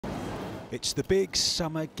It's the big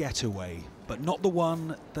summer getaway, but not the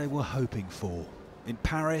one they were hoping for. In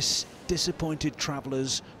Paris, disappointed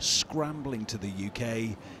travellers scrambling to the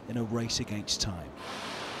UK in a race against time.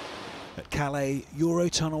 At Calais,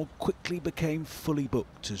 Eurotunnel quickly became fully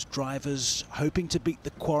booked as drivers, hoping to beat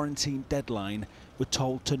the quarantine deadline, were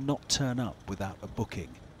told to not turn up without a booking.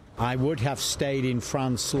 I would have stayed in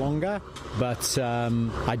France longer, but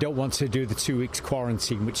I don't want to do the 2 weeks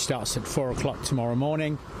quarantine, which starts at 4 o'clock tomorrow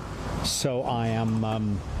morning. So I'm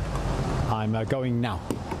going now.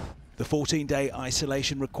 The 14-day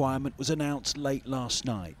isolation requirement was announced late last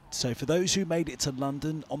night. So for those who made it to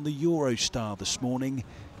London on the Eurostar this morning,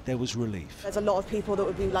 there was relief. There's a lot of people that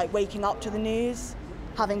would be like waking up to the news,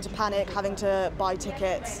 having to panic, having to buy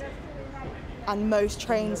tickets. And most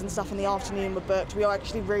trains and stuff in the afternoon were booked. We are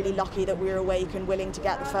actually really lucky that we were awake and willing to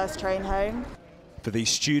get the first train home. For these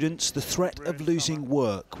students, the threat of losing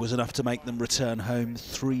work was enough to make them return home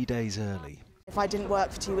 3 days early. If I didn't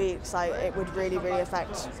work for 2 weeks, it would really, really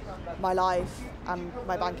affect my life and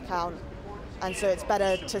my bank account. And so it's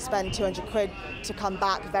better to spend 200 quid to come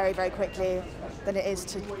back very, very quickly than it is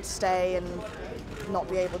to stay and not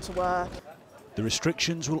be able to work. The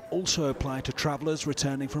restrictions will also apply to travellers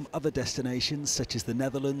returning from other destinations such as the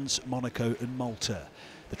Netherlands, Monaco and Malta.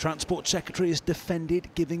 The Transport Secretary has defended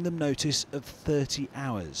giving them notice of 30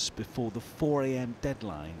 hours before the 4 a.m.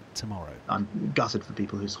 deadline tomorrow. I'm gutted for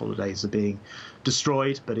people whose holidays are being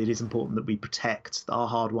destroyed, but it is important that we protect our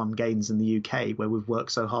hard-won gains in the UK, where we've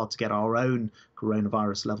worked so hard to get our own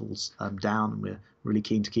coronavirus levels down, and we're really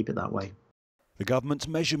keen to keep it that way. The government's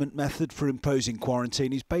measurement method for imposing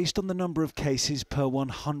quarantine is based on the number of cases per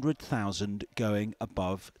 100,000 going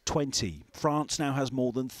above 20. France now has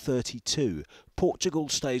more than 32. Portugal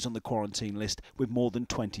stays on the quarantine list with more than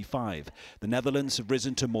 25. The Netherlands have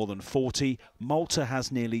risen to more than 40. Malta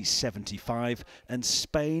has nearly 75. And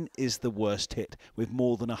Spain is the worst hit with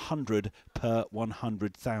more than 100 per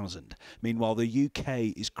 100,000. Meanwhile, the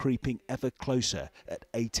UK is creeping ever closer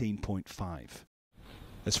at 18.5.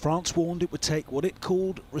 As France warned it would take what it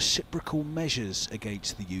called reciprocal measures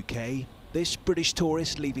against the UK, this British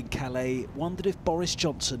tourist leaving Calais wondered if Boris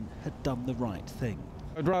Johnson had done the right thing.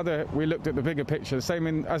 I'd rather we looked at the bigger picture,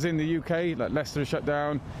 same as in the UK, like Leicester shut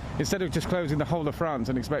down. Instead of just closing the whole of France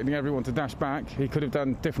and expecting everyone to dash back, he could have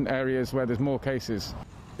done different areas where there's more cases.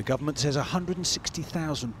 The government says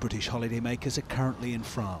 160,000 British holidaymakers are currently in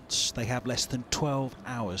France. They have less than 12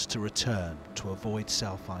 hours to return to avoid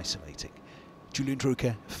self-isolating. Julian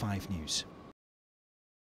Drucker, 5 News.